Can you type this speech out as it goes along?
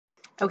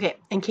Okay,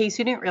 in case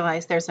you didn't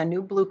realize, there's a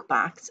new Blook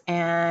box,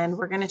 and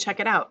we're going to check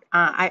it out.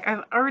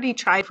 I've already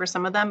tried for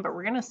some of them, but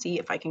we're going to see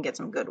if I can get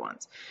some good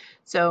ones.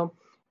 So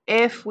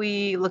if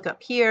we look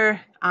up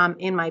here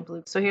in my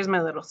Blook, so here's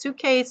my little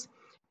suitcase.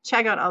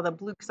 Check out all the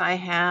Blooks I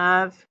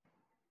have.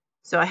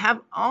 So I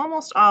have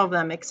almost all of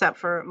them, except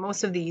for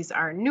most of these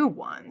are new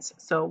ones.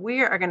 So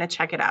we are going to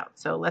check it out.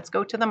 So let's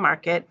go to the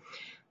market,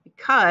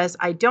 because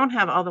I don't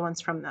have all the ones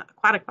from the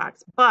aquatic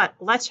box, but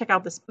let's check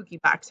out the spooky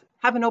box.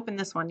 Haven't opened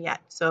this one yet,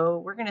 so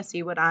we're going to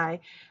see what I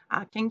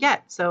can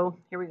get. So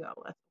here we go.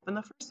 Let's open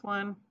the first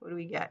one. What do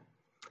we get?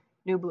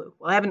 New blue.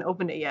 Well, I haven't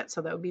opened it yet,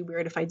 so that would be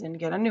weird if I didn't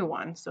get a new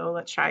one. So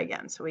let's try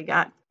again. So we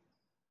got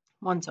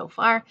one so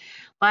far.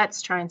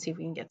 Let's try and see if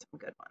we can get some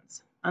good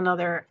ones.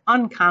 Another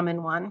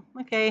uncommon one.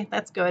 Okay,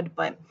 that's good,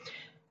 but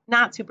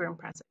not super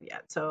impressive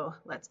yet. So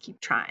let's keep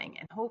trying,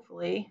 and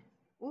hopefully,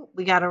 ooh,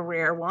 we got a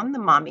rare one, the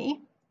mummy.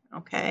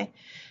 Okay,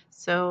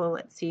 so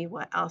let's see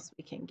what else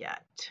we can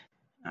get.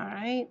 All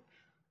right.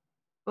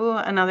 Oh,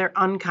 another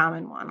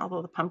uncommon one,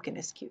 although the pumpkin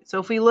is cute. So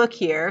if we look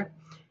here,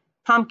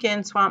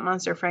 pumpkin, swamp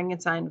monster,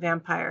 Frankenstein,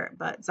 vampire,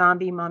 but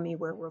zombie, mummy,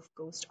 werewolf,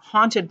 ghost,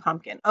 haunted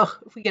pumpkin. Oh,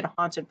 if we get a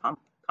haunted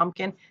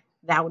pumpkin,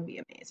 that would be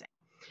amazing.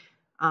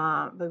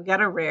 But we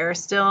got a rare,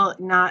 still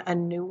not a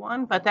new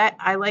one, but that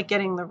I like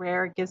getting the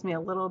rare. It gives me a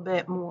little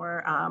bit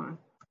more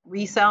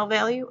resale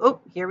value. Oh,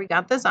 here we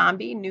got the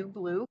zombie, new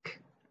Blook.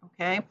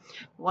 Okay,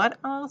 what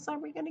else are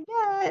we gonna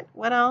get?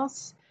 What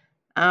else?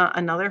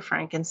 Another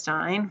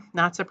Frankenstein.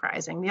 Not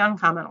surprising. The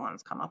uncommon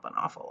ones come up an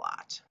awful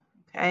lot.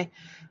 Okay,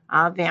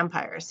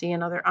 vampire. See,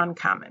 another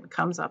uncommon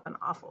comes up an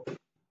awful.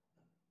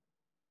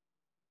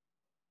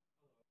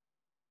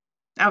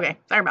 Okay,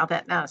 sorry about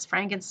that. Now it's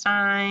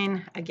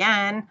Frankenstein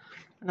again.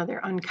 Another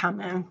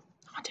uncommon.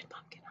 Haunted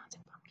pumpkin.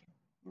 Haunted pumpkin.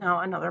 No,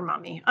 another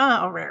mummy.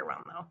 Oh, a rare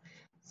one though.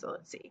 So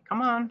let's see.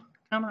 Come on,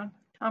 come on,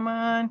 come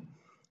on.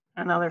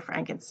 Another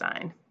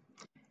Frankenstein.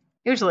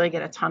 Usually I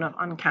get a ton of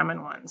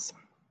uncommon ones.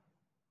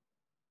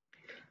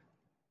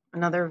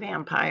 Another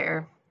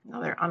vampire,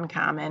 another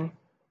uncommon.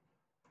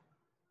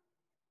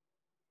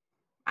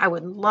 I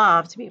would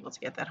love to be able to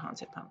get that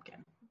haunted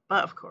pumpkin,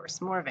 but of course,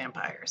 more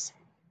vampires.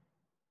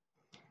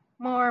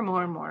 More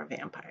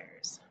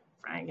vampires.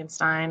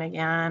 Frankenstein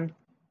again.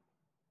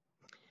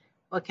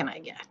 What can I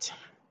get?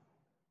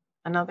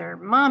 Another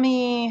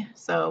mummy.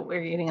 So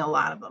we're getting a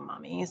lot of the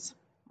mummies,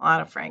 a lot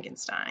of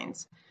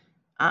Frankensteins.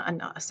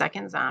 A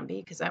second zombie,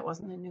 because that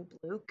wasn't a new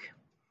Blook.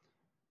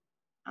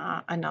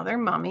 Another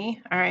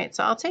mummy. All right,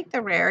 so I'll take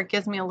the rare. It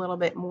gives me a little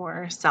bit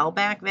more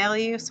sellback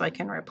value, so I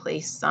can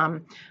replace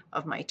some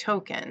of my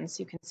tokens.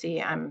 You can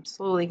see I'm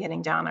slowly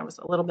getting down. I was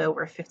a little bit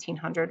over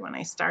 1,500 when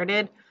I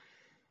started,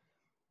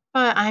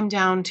 but I'm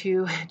down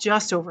to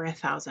just over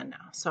 1,000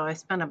 now. So I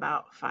spent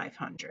about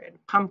 500.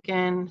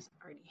 Pumpkin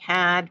already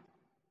had.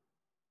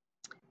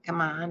 Come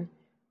on.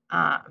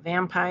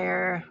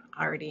 Vampire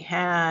already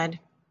had.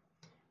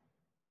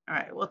 All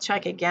right, we'll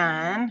check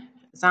again.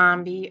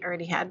 Zombie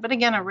already had, but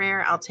again, a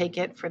rare, I'll take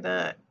it for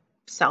the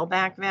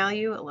sellback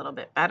value, a little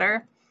bit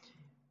better.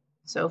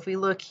 So if we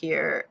look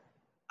here,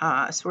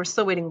 so we're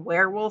still waiting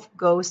werewolf,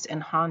 ghost,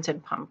 and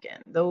haunted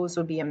pumpkin. Those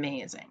would be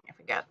amazing if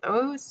we got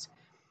those.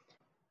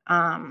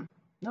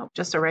 Nope,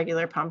 just a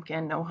regular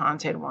pumpkin, no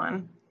haunted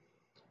one.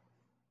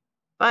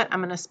 But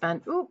I'm gonna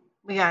spend, ooh,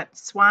 we got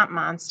swamp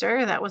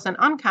monster. That was an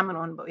uncommon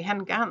one, but we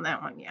hadn't gotten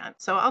that one yet.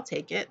 So I'll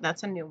take it,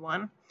 that's a new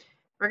one.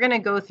 We're going to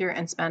go through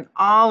and spend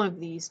all of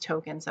these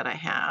tokens that I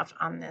have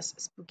on this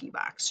spooky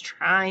box,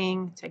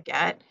 trying to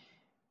get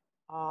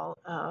all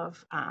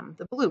of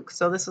the Blooks.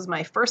 So this was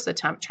my first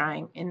attempt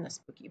trying in the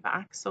spooky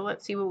box. So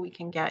let's see what we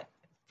can get.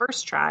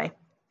 First try,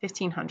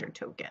 1,500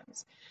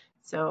 tokens.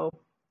 So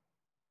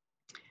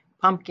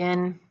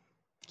pumpkin,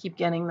 keep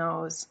getting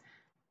those.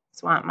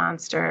 Swamp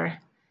monster.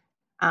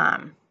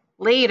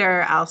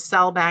 Later, I'll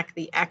sell back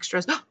the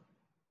extras.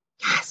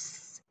 Yes!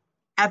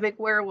 Epic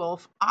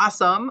werewolf.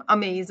 Awesome.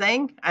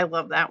 Amazing. I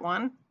love that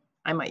one.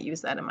 I might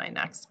use that in my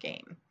next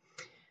game.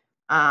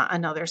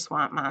 Another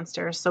swamp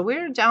monster. So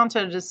we're down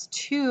to just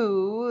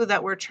 2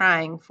 that we're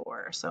trying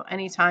for. So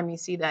anytime you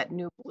see that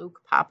new Blook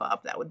pop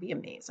up, that would be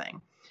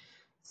amazing.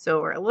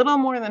 So we're a little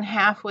more than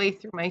halfway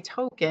through my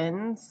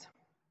tokens,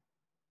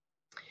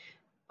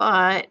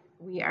 but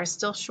we are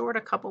still short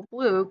a couple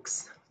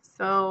Blooks.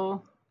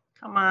 So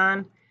come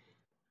on.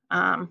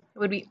 It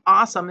would be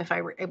awesome if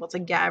I were able to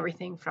get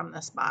everything from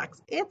this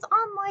box. It's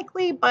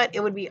unlikely, but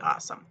it would be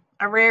awesome.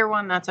 A rare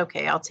one, that's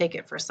okay. I'll take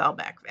it for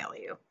sellback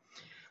value.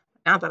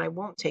 Not that I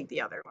won't take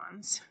the other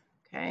ones.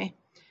 Okay.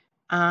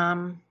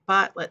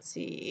 But let's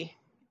see.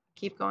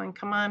 Keep going.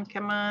 Come on,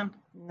 come on.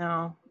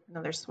 No,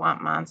 another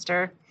swamp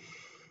monster.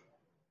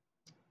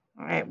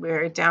 All right,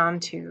 we're down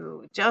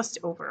to just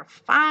over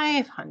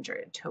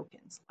 500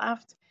 tokens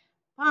left.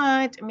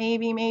 But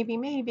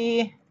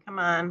maybe. Come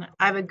on.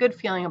 I have a good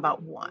feeling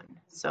about 1.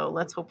 So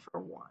let's hope for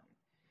 1.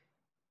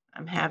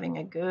 I'm having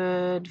a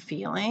good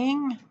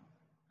feeling.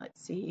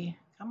 Let's see.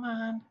 Come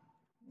on.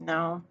 No.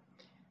 All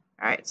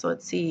right. So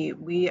let's see.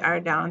 We are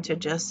down to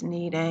just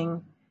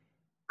needing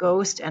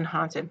Ghost and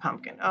Haunted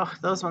Pumpkin. Oh,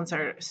 those ones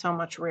are so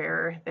much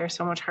rarer. They're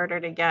so much harder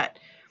to get.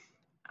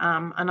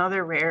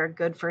 Another rare,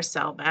 good for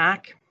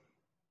sellback.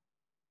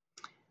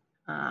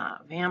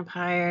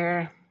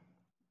 Vampire,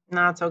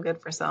 not so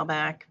good for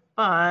sellback,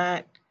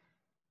 but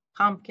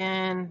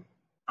Pumpkin,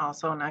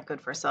 also not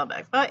good for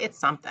sellback, but it's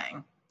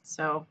something.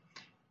 So,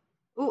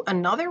 ooh,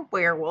 another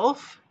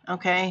werewolf.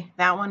 Okay,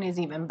 that one is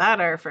even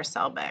better for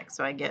sellback.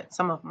 So I get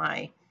some of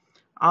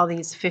all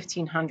these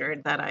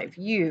 1,500 that I've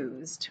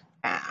used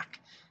back.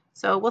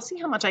 So we'll see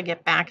how much I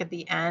get back at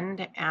the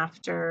end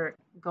after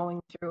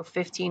going through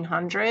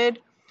 1,500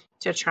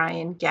 to try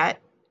and get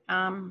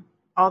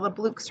all the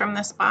Blooks from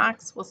this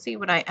box. We'll see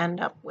what I end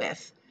up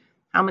with,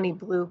 how many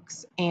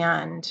Blooks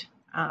and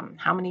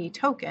how many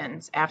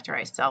tokens after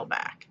I sell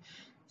back.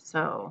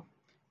 So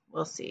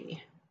we'll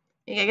see.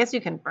 I guess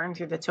you can burn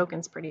through the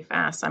tokens pretty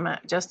fast. I'm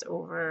at just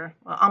over,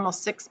 well,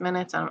 almost 6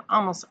 minutes. I'm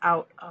almost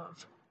out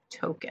of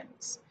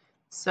tokens.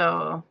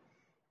 So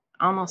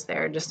almost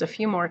there, just a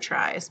few more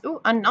tries.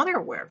 Ooh, another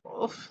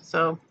werewolf.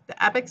 So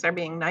the epics are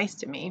being nice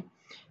to me.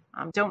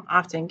 Don't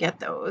often get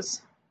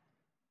those.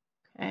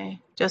 Okay,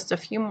 just a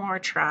few more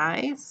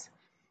tries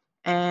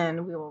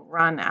and we will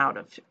run out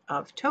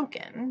of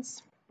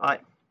tokens.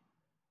 But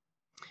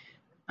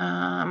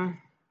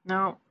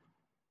no.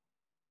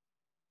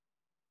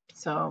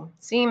 So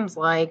seems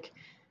like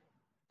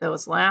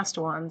those last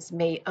ones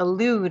may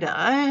elude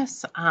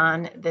us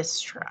on this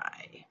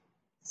try.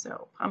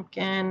 So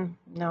pumpkin,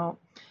 no.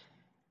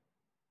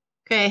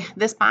 Okay,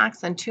 this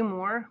box and 2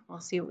 more. We'll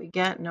see what we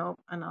get. Nope,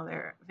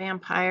 another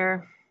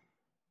vampire.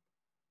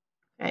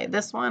 Okay,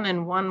 this one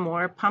and 1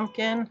 more.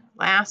 Pumpkin,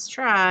 last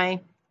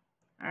try.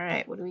 All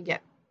right, what do we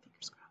get?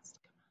 Fingers crossed.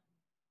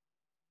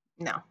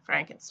 No,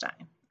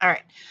 Frankenstein. All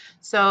right,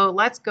 so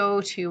let's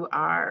go to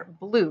our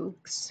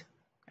Blooks.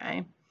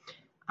 Okay,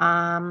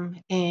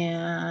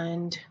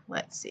 and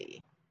let's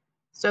see.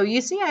 So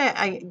you see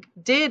I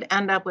did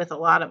end up with a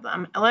lot of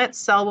them. Let's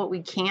sell what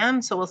we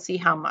can, so we'll see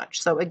how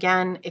much. So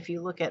again, if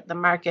you look at the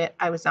market,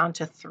 I was down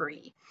to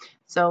 3.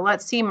 So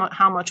let's see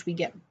how much we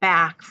get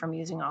back from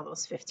using all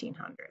those 1,500.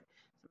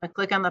 I'm gonna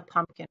click on the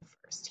pumpkin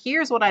first.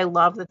 Here's what I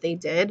love that they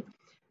did.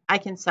 I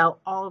can sell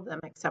all of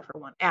them except for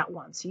one at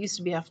once. You used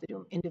to be able to do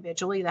them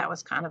individually. That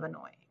was kind of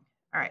annoying.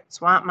 All right,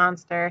 Swamp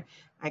Monster,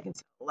 I can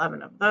sell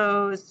 11 of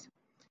those.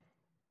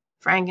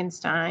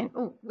 Frankenstein,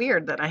 oh,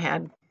 weird that I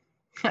had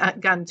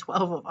gotten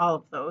 12 of all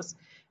of those.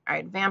 All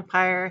right,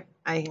 Vampire,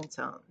 I can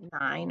sell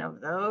 9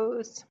 of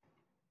those.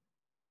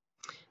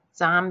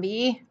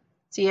 Zombie,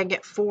 see, I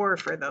get 4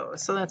 for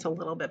those, so that's a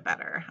little bit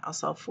better. I'll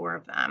sell 4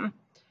 of them.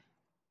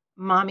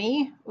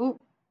 Mummy, ooh,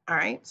 all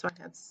right, so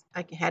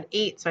I had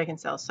 8, so I can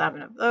sell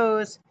 7 of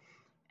those.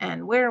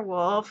 And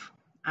Werewolf,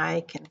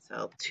 I can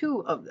sell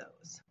 2 of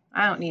those.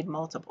 I don't need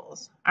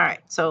multiples. All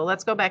right, so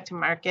let's go back to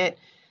market.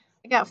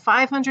 I got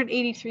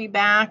 583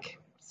 back.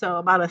 So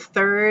about a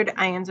third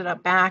I ended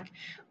up back.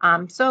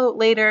 So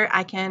later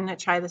I can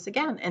try this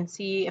again and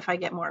see if I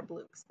get more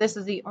Blooks. This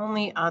is the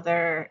only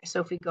other, so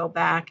if we go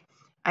back,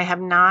 I have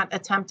not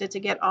attempted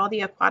to get all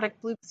the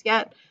aquatic Blooks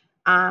yet.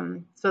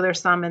 So there's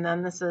some, and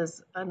then this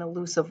is an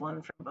elusive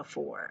one from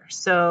before.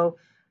 So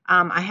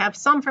I have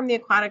some from the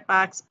aquatic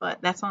box,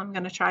 but that's all I'm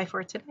going to try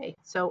for today.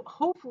 So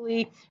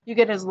hopefully you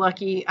get as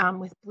lucky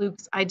with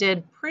Blooks. I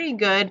did pretty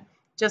good,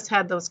 just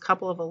had those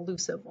couple of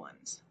elusive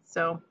ones.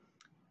 So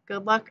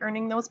good luck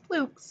earning those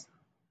Blooks.